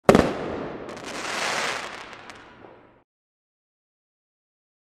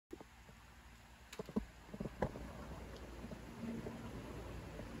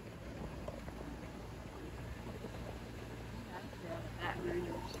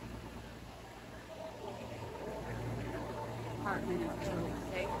Department of Public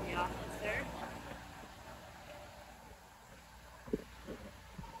Safety officer.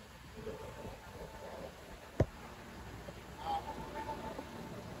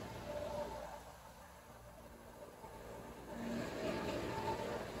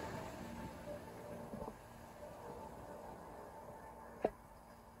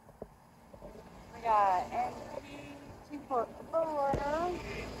 We got NP 244.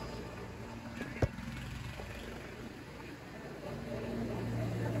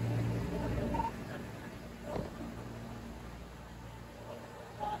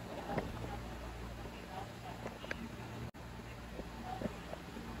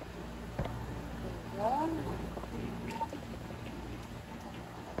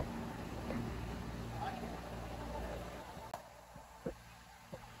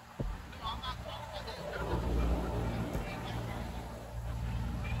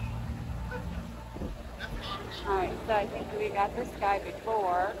 Alright, so I think we got this guy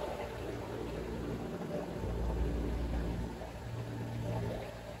before.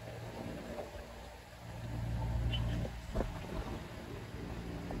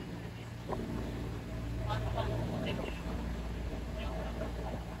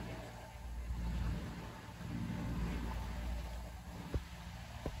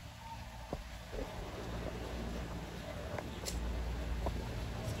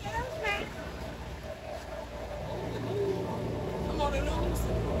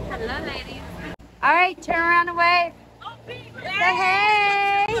 Hello, ladies. All right, turn around and wave. Say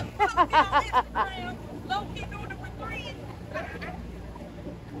hey.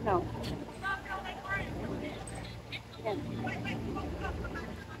 No. Yeah.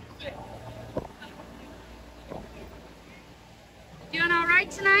 Doing all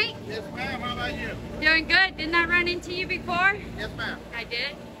right tonight? Yes, ma'am. How about you? Doing good. Didn't I run into you before? Yes, ma'am. I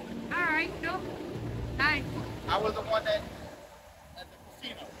did. All right, cool. Nice. I was the one that at the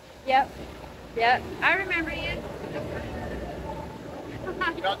casino. Yep. Yep. I remember you.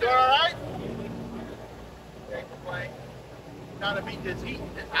 Y'all doing all right? Can't complain. Trying to beat this heat.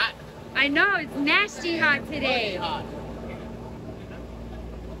 It's hot. I know, it's nasty hot today. Hot.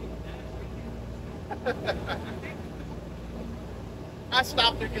 I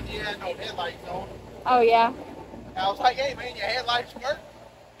stopped there because you had no headlights on. Oh, yeah? I was like, hey, man, your headlights work?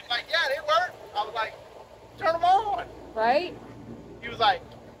 He's like, yeah, they work. I was like, turn them on. Right? He was like,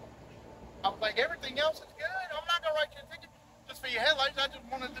 I was like, everything else is good. I'm not going to write you a ticket just for your headlights. I just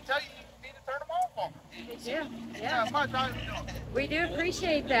wanted to tell you you need to turn them on for me. Yeah. Much. We do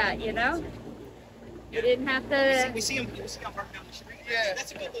appreciate that, you know? You didn't have to... We see them parked down the street. Yeah.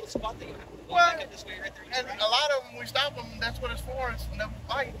 That's a good little spot that you have. Well, This way right there. and a lot of them, we stop them, that's what it's for, it's no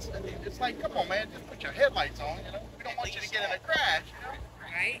lights. It's like, come on, man, just put your headlights on, you know? We don't want you to get in a crash, you know?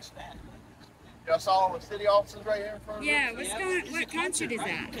 Right? Y'all saw the city offices right here in front of us? Yeah, what concert is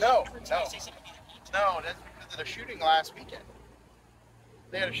that? No, that's because of the shooting last weekend.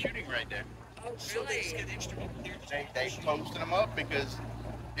 They had a shooting right there. Oh, really? They posted them up because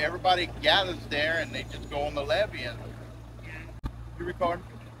everybody gathers there and they just go on the levee and... You recording?